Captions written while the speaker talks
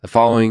The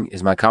following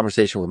is my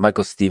conversation with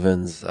Michael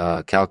Stevens,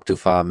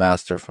 Calc-Tufa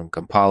master from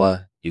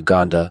Kampala,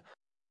 Uganda.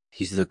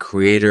 He's the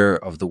creator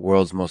of the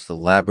world's most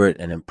elaborate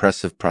and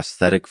impressive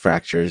prosthetic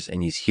fractures,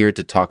 and he's here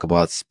to talk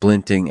about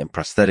splinting and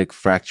prosthetic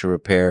fracture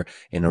repair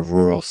in a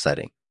rural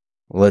setting.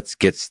 Let's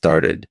get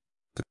started.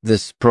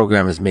 This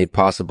program is made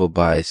possible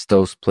by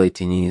Stoves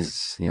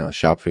Platinis.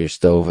 Shop for your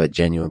stove at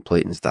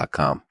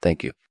genuineplatins.com.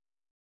 Thank you.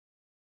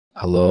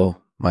 Hello,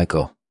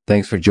 Michael.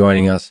 Thanks for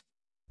joining us.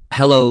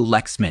 Hello,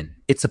 Lexman.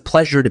 It's a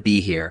pleasure to be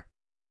here.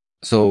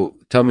 So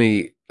tell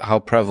me, how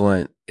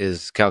prevalent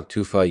is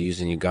Calc-Tufa used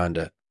in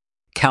Uganda?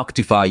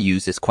 Calc-Tufa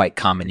use is quite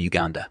common in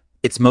Uganda.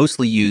 It's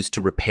mostly used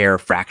to repair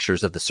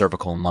fractures of the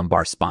cervical and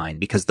lumbar spine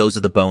because those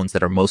are the bones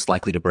that are most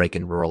likely to break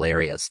in rural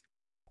areas.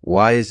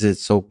 Why is it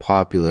so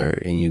popular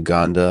in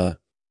Uganda?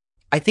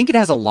 I think it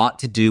has a lot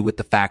to do with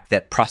the fact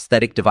that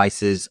prosthetic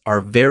devices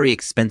are very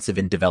expensive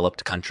in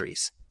developed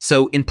countries.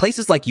 So in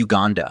places like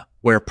Uganda,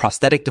 where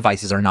prosthetic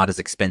devices are not as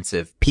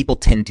expensive, people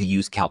tend to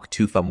use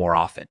Calc-Tufa more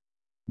often.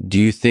 Do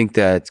you think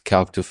that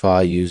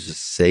Calc-Tufa use is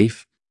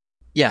safe?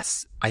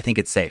 Yes, I think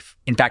it's safe.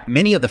 In fact,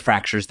 many of the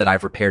fractures that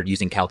I've repaired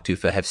using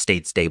Calc-Tufa have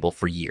stayed stable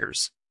for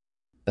years.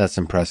 That's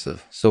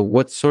impressive. So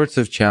what sorts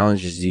of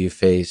challenges do you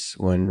face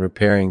when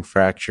repairing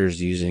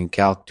fractures using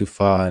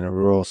Calc-Tufa in a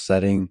rural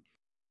setting?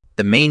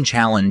 The main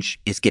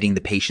challenge is getting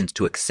the patients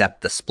to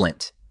accept the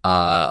splint.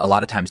 A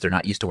lot of times they're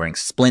not used to wearing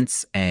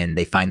splints and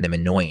they find them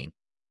annoying.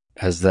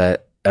 Has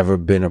that ever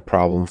been a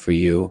problem for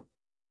you?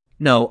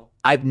 No,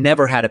 I've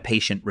never had a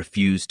patient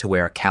refuse to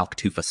wear a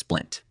Calc-Tufa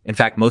splint. In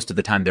fact, most of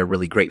the time they're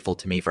really grateful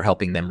to me for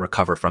helping them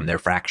recover from their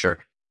fracture.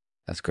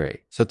 That's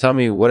great. So tell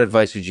me, what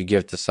advice would you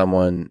give to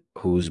someone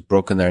who's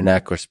broken their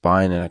neck or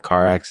spine in a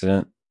car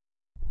accident?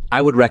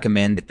 I would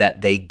recommend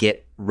that they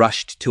get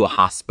rushed to a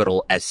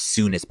hospital as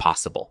soon as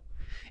possible.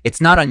 It's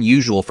not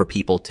unusual for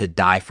people to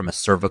die from a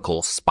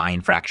cervical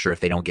spine fracture if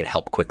they don't get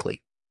help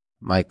quickly.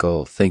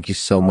 Michael, thank you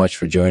so much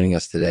for joining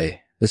us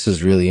today. This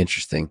is really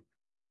interesting.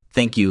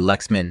 Thank you,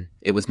 Lexman.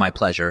 It was my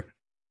pleasure.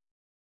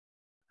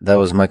 That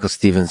was Michael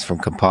Stevens from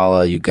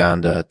Kampala,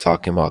 Uganda,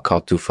 talking about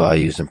Calc-Tufa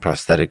used in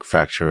prosthetic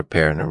fracture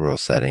repair in a rural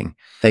setting.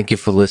 Thank you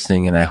for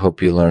listening, and I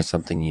hope you learned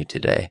something new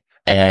today.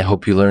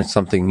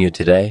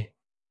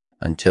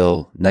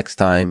 Until next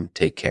time,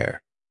 take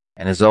care.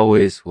 And as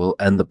always, we'll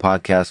end the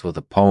podcast with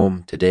a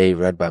poem today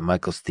read by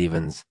Michael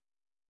Stevens.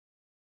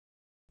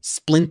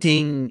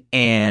 Splinting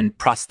and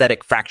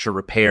prosthetic fracture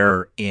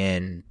repair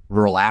in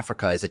rural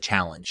Africa is a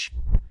challenge.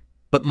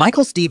 But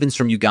Michael Stevens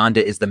from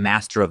Uganda is the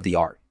master of the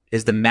art.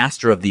 His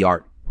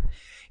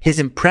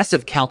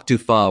impressive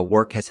Calc-Tufa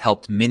work has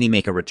helped many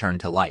make a return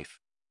to life.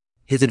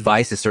 His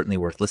advice is certainly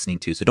worth listening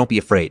to, so don't be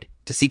afraid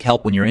to seek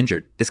help when you're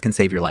injured. This can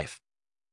save your life.